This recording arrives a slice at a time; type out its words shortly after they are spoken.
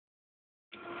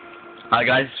Hi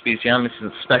guys, it's Sp33dycr. This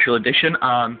is a special edition.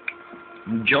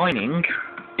 Joining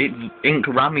it's Inc.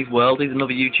 Rami's World. He's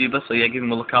another YouTuber, so yeah, give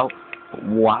him a look out. But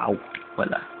wow, wait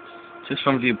there. Just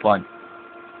from viewpoint.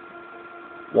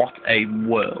 What a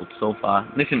world so far.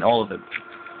 This isn't all of it,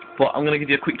 but I'm gonna give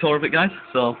you a quick tour of it, guys.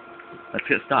 So let's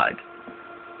get started.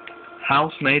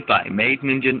 House made by Made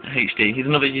Ninja HD. He's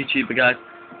another YouTuber, guys.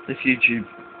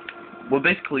 We're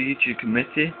basically a YouTube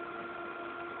committee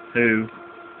who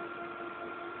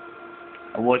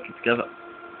are working together.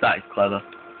 That is clever.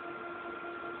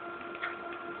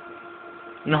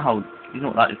 You know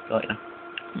what that is, don't you?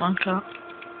 Minecraft.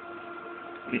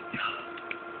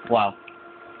 Wow.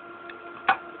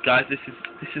 Guys, this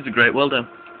is a great world.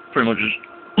 Pretty much just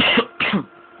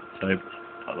sorry.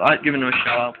 I like giving them a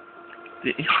shout out.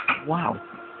 Wow.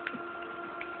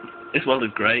 This world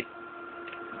is great.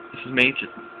 This is me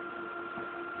just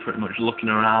pretty much looking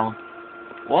around.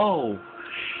 Whoa.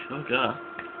 Okay.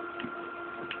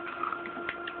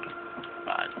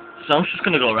 Right. So I'm just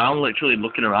gonna go around literally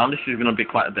looking around. This is gonna be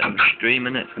quite a bit of a stream,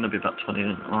 innit? It's gonna be about 20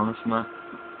 minutes long or something.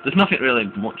 There's nothing really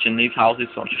much in these houses,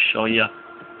 so I'll just show you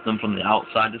them from the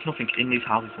outside. There's nothing in these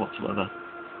houses whatsoever.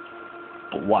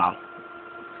 But wow.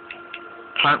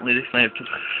 Apparently this may have took,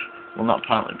 well not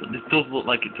apparently, but this does look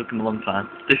like it took him a long time.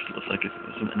 This looks like it's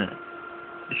something in it.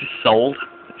 This is sold.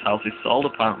 This house is sold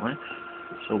apparently.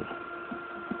 So,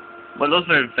 well, it looks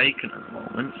very vacant at the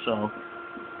moment, so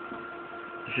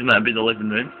this is meant to be the living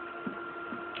room.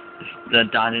 This is the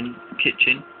dining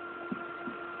kitchen.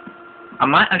 I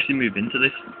might actually move into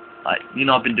this. Like, you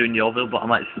know, I've been doing Yeovil, but I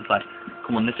might just like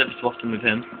come on this every so often with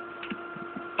him,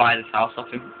 buy this house off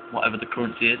him, whatever the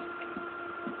currency is,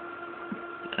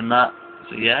 and that.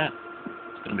 So yeah,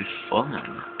 it's gonna be fun.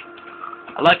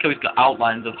 I like how he's got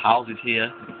outlines of houses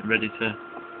here, ready to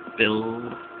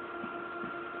build.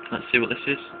 Let's see what this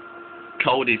is.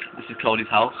 This is Cody's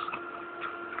house.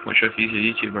 I'm not sure if he's a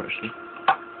YouTuber actually.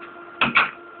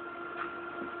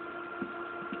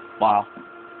 Wow.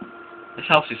 This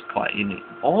house is quite unique.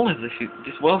 All of this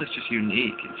world is just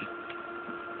unique. It's just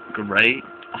great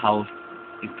how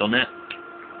he's done it.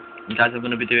 And guys, we're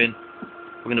gonna be doing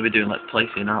Let's Play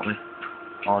soon, aren't we?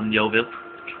 On Yeovil.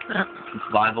 Yeah. And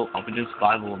survival. I'll be doing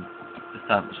survival this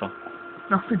time as well.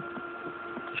 Nothing.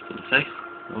 Just for the sake.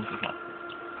 What was that?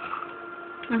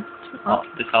 Yeah. Oh,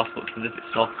 this house looks as if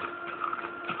it's soft.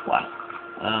 Wow.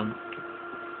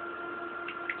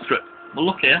 Strip. We'll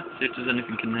look here, see if there's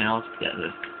anything in the house. Yeah,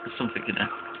 there's something in there.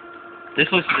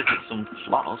 This looks as if it's some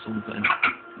flat or something.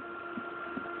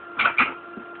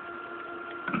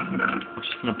 Or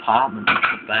just an apartment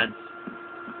with beds.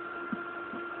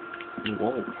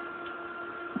 Whoa.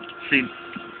 See,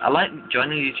 I like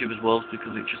joining YouTubers' worlds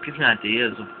because it just gives me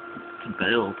ideas of to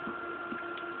build.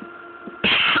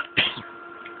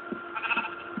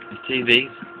 There's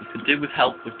TVs. You could do with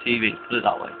help with TVs, put it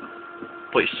that way.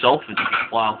 But it's sofas.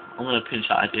 Wow, I'm gonna pinch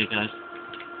that idea, guys.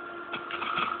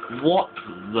 What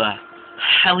the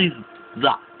hell is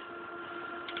that?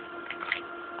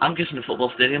 I'm guessing a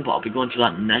football stadium, but I'll be going to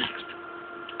that next.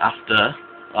 After,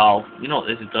 oh, you know what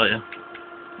this is, don't you?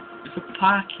 It's a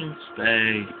parking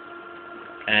space.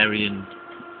 Area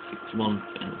 61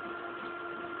 thing.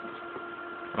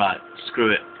 Right,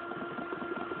 screw it.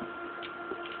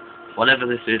 Whatever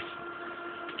this is,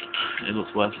 it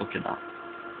looks worth looking at.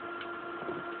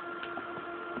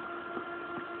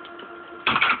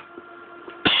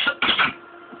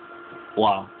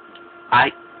 Wow.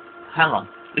 Hang on.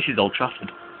 This is Old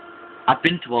Trafford. I've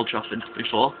been to Old Trafford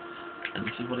before, and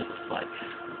this is what it looks like.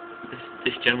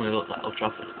 This generally looks like Old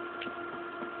Trafford.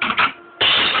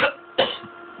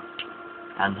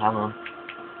 And hang on.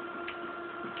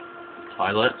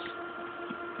 Toilets.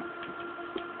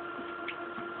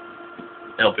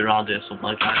 It'll be around here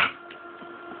somewhere, guys.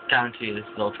 Guarantee you this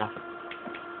is Old Trafford.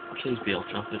 Please be Old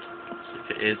Trafford.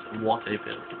 If it is, what a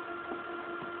build.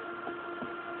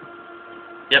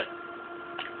 Yep.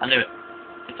 I knew it.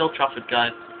 It's Old Trafford,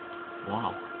 guys.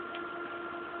 Wow.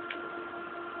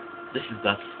 This is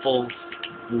the full...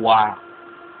 Wow.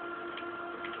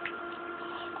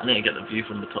 I need to get the view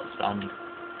from the top stand.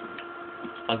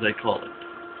 As they call it.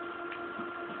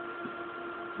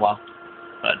 Wow.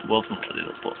 Right, the world's not ready,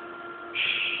 but...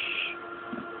 Shh.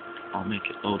 I'll make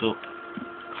it load up.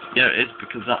 Yeah, it is,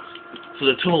 because that's... So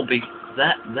the tool will be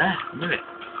there. I knew it.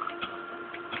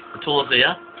 The tool is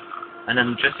here. And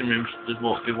then the dressing rooms, there's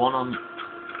what, be one on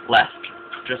left.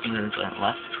 Dressing rooms are on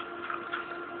left.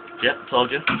 Yep,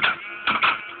 told you.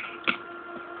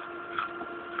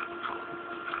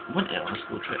 Went here on a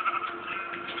school trip.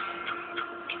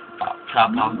 Car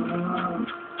park.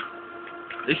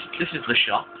 This is the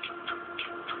shop.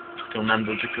 To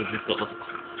remember because we've got like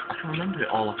can remember it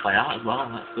all off by heart as well.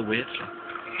 That's the weird thing.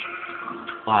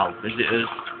 Wow, visitors.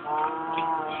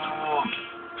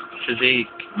 Physique.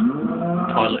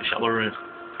 Toilet, shower room.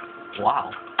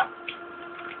 Wow.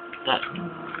 That's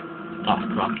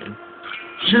cracking.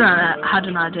 Should I had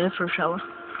an idea for a shower?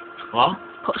 What?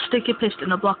 Put a sticky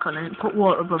piston, a block on it, put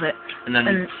water above it. And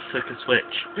then flick a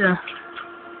switch. Yeah.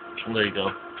 And there you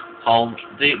go.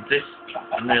 This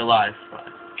in real life, right,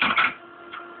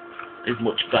 is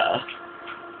much better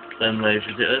than the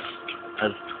visitors,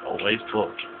 as always, but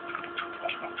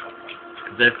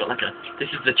because they've got like this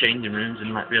is the changing rooms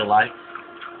in like real life.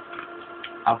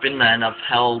 I've been there and I've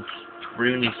held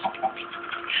Rooney's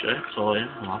shirt, so yeah,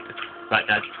 I'm happy. Right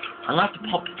guys, I'm gonna have to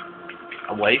pop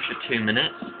away for 2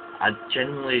 minutes. I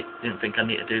genuinely didn't think I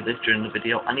need to do this during the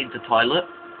video. I need the toilet,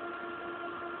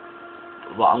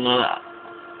 but I'm gonna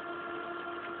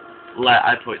let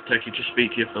Turkey just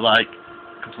speak to you for like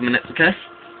a couple of minutes, okay?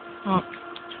 Well,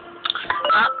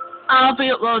 I'll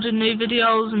be uploading new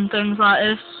videos and things like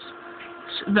this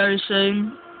very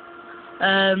soon.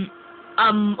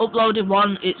 I'm uploading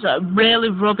one. It's a really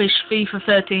rubbish FIFA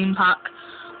 13 pack.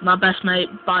 My best mate,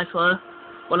 by far.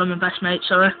 One of my best mates,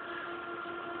 sorry.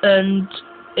 And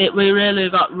we really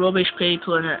got rubbish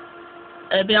people in it.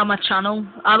 It'll be on my channel.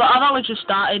 I've only just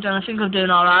started and I think I'm doing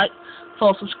alright.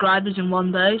 4 subscribers in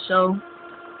 1 day, so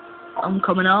I'm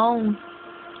coming on.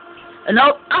 And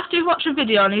after you watch a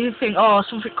video and you think, oh,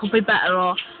 something could be better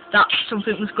or that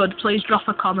something was good, please drop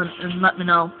a comment and let me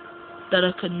know, that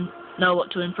I can know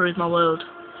what to improve my world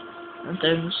and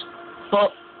things.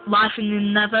 But Life in the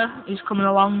Never is coming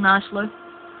along nicely.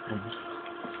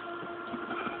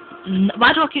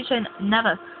 Why do I keep saying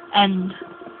never end?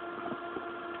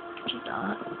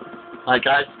 Hi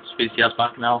guys, Sp33dycr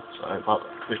back now. Sorry about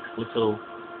a quick little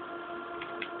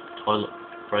toilet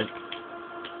break.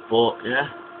 But yeah,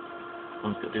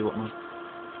 I'm just gonna do what my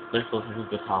this looks like a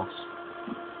good house.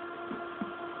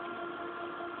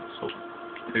 So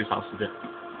whose house is it?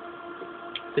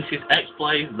 This is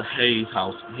X-Blaze the Hayes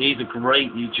house. He's a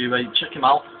great YouTuber, check him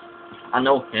out. I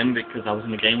know him because I was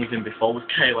in the game with him before with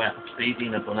KYR Speedy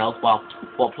and everyone else. Wow,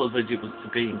 what privilege it was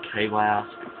to be in KYR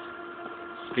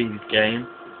Speedy's game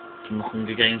from the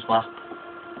Hunger Games map.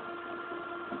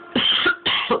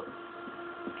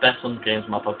 Best Hunger Games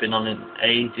map I've been on in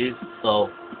ages, so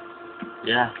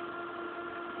yeah.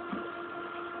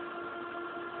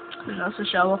 That's a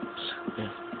shower.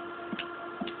 Yeah.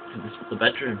 And this is the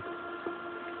bedroom.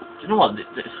 Do you know what?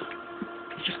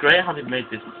 It's just great how they've made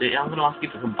this city. I'm going to ask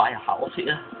if I can buy a house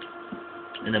here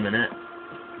in a minute.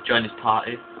 Join this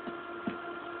party.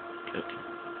 Okay.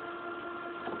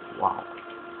 Wow.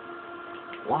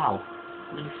 Wow.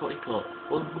 How many footy courts?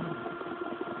 What's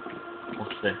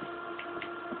this?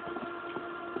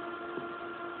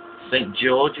 St.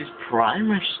 George's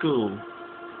Primary School.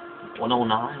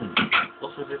 109.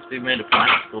 What's as if they made a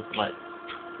primary school for like,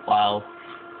 wow.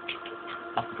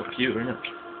 That's a computer, isn't it?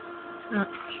 Yeah.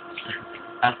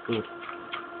 That's good.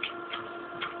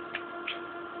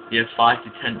 Year 5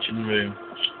 detention room.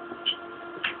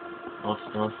 Oh,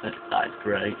 that is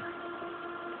great.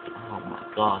 Oh my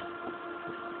god.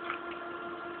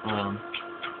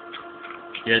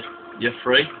 Year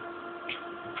 3.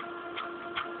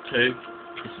 2.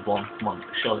 This is 1. Come on,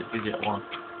 surely it's easy at 1.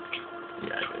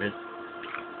 Yeah, it is.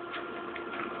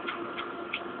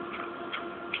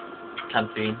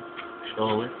 Canteen,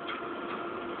 surely.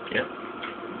 Yep.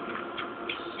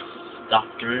 Staff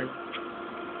room.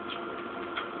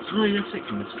 So no, year 6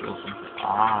 in this school or something.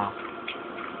 Ah.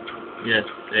 Year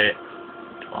 6.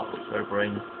 Wow, that looks very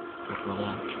brainy.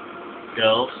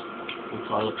 Girls. Full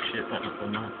toilet shit, better not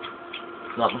than that.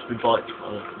 So that must be boys'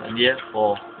 toilet. And year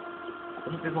 4.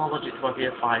 Wouldn't it be more logic to have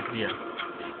year 5 here?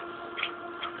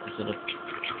 Instead of...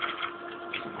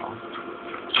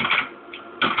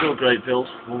 Still a great build.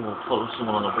 Oh, I thought there was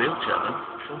someone on a wheelchair then.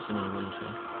 Sure, someone on a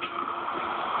wheelchair.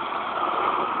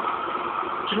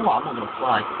 Do you know what? I'm not gonna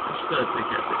fly. I'm just gonna take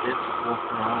it as it is. Walk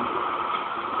around.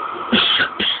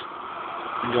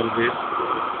 Enjoy the view.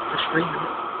 Just 3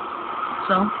 minutes.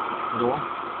 So? Go on. A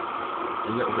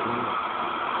little bit longer.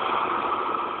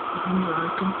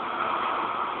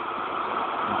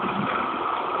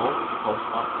 Oh, close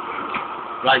back.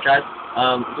 Right, guys.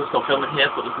 Just got filming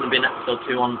here, but there's going to be an episode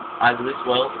 2 on either this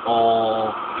world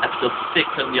or episode 6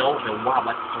 on the old world. Wow,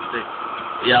 episode 6.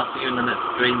 But yeah, I'll see you in the next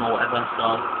stream or whatever.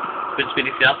 So, it's been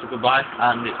Sp33dycr, so goodbye,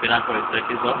 and it's been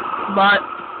Sp33dycr as well. Bye.